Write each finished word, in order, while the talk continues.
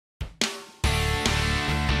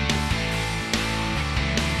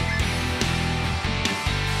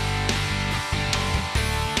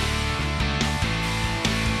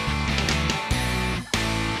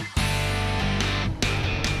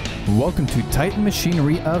Welcome to Titan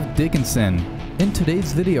Machinery of Dickinson. In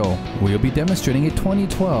today's video, we'll be demonstrating a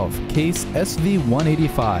 2012 Case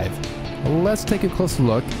SV185. Let's take a closer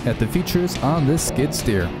look at the features on this skid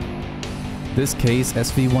steer. This Case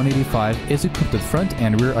SV185 is equipped with front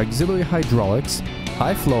and rear auxiliary hydraulics,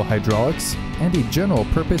 high-flow hydraulics, and a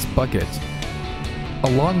general-purpose bucket,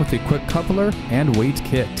 along with a quick coupler and weight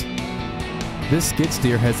kit. This skid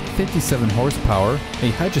steer has 57 horsepower, a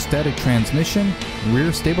hydrostatic transmission,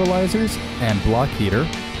 rear stabilizers, and block heater.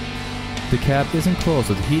 The cab is enclosed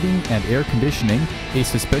with heating and air conditioning, a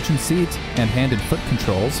suspension seat, and hand and foot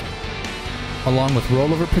controls, along with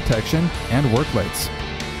rollover protection and work lights.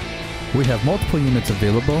 We have multiple units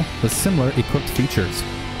available with similar equipped features.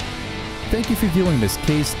 Thank you for viewing this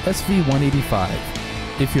Case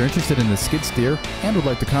SV185. If you're interested in the skid steer and would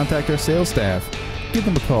like to contact our sales staff, give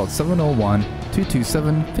them a call at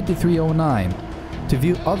 701-227-5309. To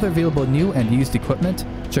view other available new and used equipment,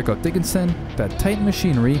 check out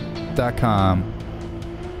Dickinson.titanmachinery.com.